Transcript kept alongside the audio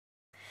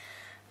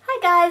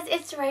guys,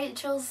 it's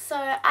Rachel. So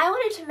I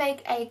wanted to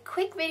make a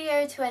quick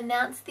video to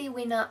announce the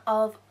winner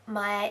of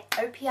my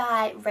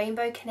OPI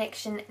Rainbow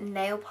Connection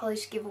nail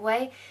polish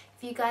giveaway.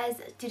 If you guys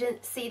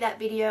didn't see that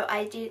video,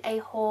 I did a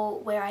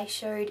haul where I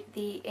showed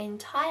the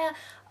entire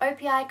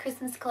OPI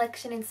Christmas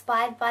collection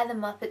inspired by the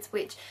Muppets,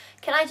 which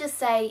can I just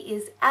say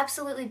is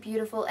absolutely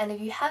beautiful. And if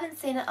you haven't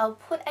seen it, I'll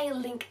put a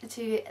link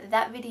to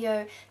that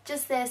video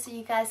just there so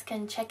you guys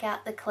can check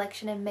out the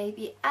collection and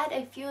maybe add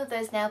a few of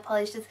those nail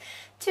polishes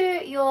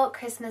to your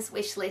Christmas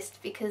wish list,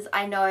 because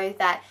I know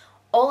that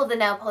all of the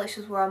nail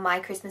polishes were on my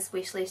Christmas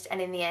wish list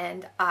and in the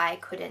end I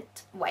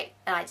couldn't wait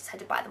and I just had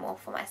to buy them all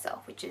for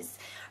myself, which is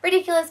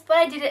ridiculous, but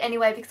I did it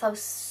anyway because I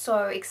was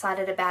so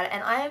excited about it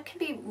and I can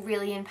be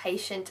really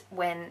impatient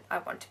when I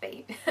want to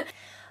be.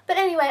 But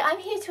anyway, I'm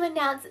here to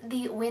announce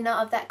the winner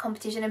of that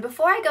competition, and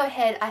before I go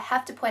ahead I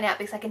have to point out,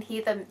 because I can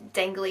hear them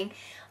dangling,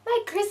 my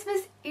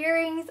Christmas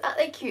earrings. Aren't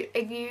they cute?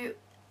 If you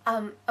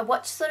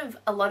watch sort of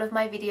a lot of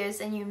my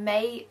videos, and you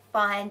may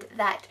find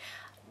that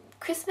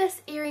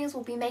Christmas earrings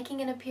will be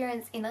making an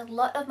appearance in a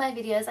lot of my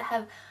videos. I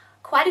have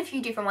quite a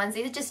few different ones.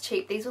 These are just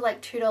cheap. These were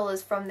like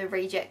 $2 from the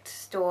Reject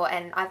store,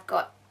 and I've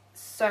got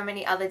so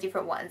many other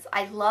different ones.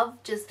 I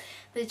love just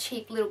the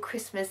cheap little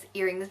Christmas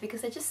earrings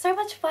because they're just so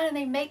much fun and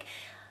they make,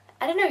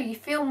 I don't know, you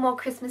feel more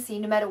Christmassy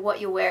no matter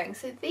what you're wearing.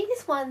 So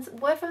these ones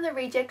were from the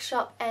Reject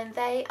shop and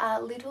they are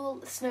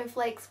little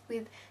snowflakes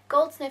with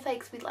gold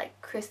snowflakes with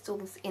like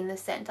crystals in the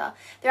center.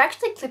 They're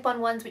actually clip-on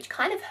ones, which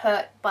kind of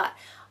hurt, but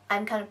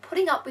I'm kind of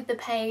putting up with the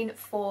pain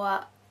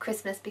for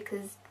Christmas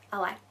because I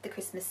like the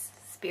Christmas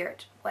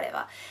spirit,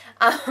 whatever.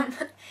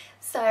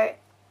 So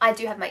I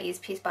do have my ears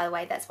pierced, by the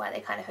way. That's why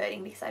they're kind of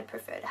hurting, because I'd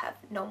prefer to have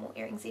normal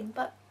earrings in,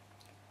 but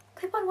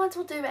clip-on ones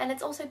will do. And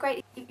it's also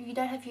great if you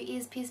don't have your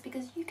ears pierced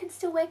because you can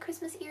still wear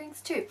Christmas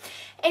earrings too.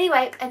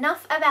 Anyway,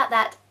 enough about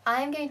that.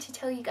 I'm going to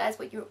tell you guys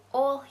what you're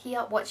all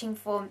here watching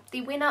for.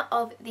 The winner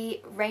of the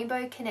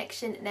Rainbow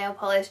Connection nail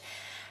polish.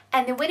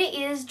 And the winner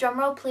is,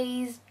 drumroll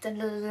please,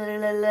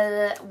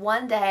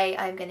 one day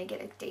I'm going to get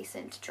a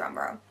decent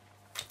drumroll.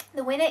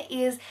 The winner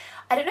is,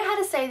 I don't know how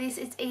to say this,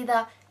 it's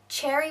either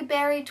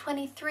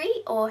Cherryberry23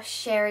 or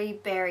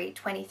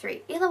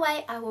Sherryberry23. Either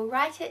way, I will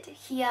write it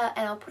here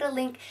and I'll put a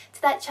link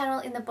to that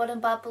channel in the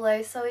bottom bar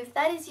below. So if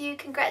that is you,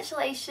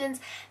 congratulations.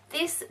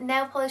 This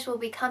nail polish will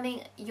be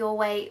coming your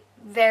way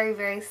very,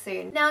 very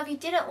soon. Now, if you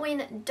didn't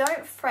win,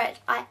 don't fret.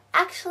 I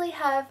actually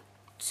have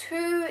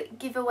 2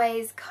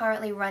 giveaways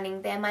currently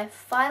running. They're my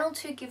final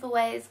 2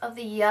 giveaways of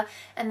the year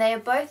and they are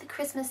both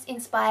Christmas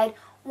inspired.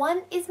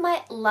 One is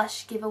my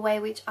Lush giveaway,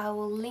 which I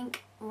will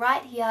link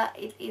right here.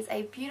 It is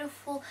a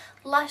beautiful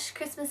Lush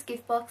Christmas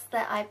gift box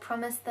that I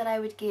promised that I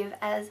would give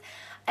as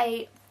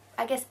a,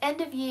 I guess, end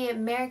of year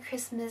Merry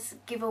Christmas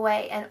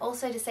giveaway, and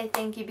also to say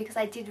thank you because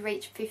I did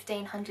reach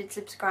 1,500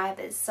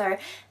 subscribers. So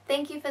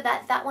thank you for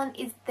that. That one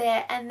is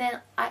there. And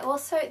then I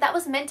also, that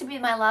was meant to be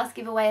my last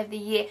giveaway of the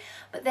year,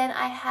 but then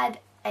I had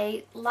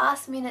a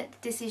last minute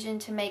decision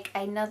to make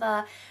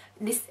another.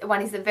 This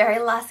one is the very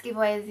last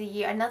giveaway of the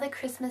year, another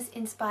Christmas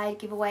inspired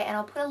giveaway, and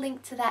I'll put a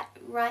link to that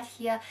right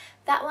here.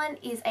 That one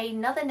is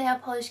another nail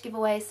polish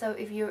giveaway, so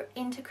if you're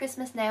into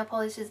Christmas nail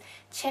polishes,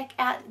 check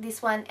out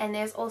this one. And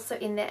there's also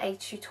in there a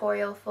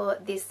tutorial for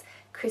this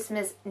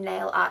Christmas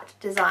nail art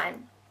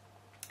design.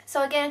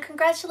 So again,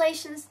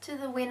 congratulations to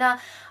the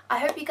winner. I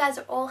hope you guys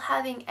are all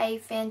having a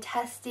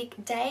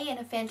fantastic day and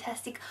a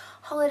fantastic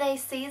holiday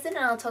season,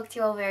 and I'll talk to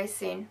you all very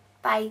soon.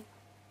 Bye.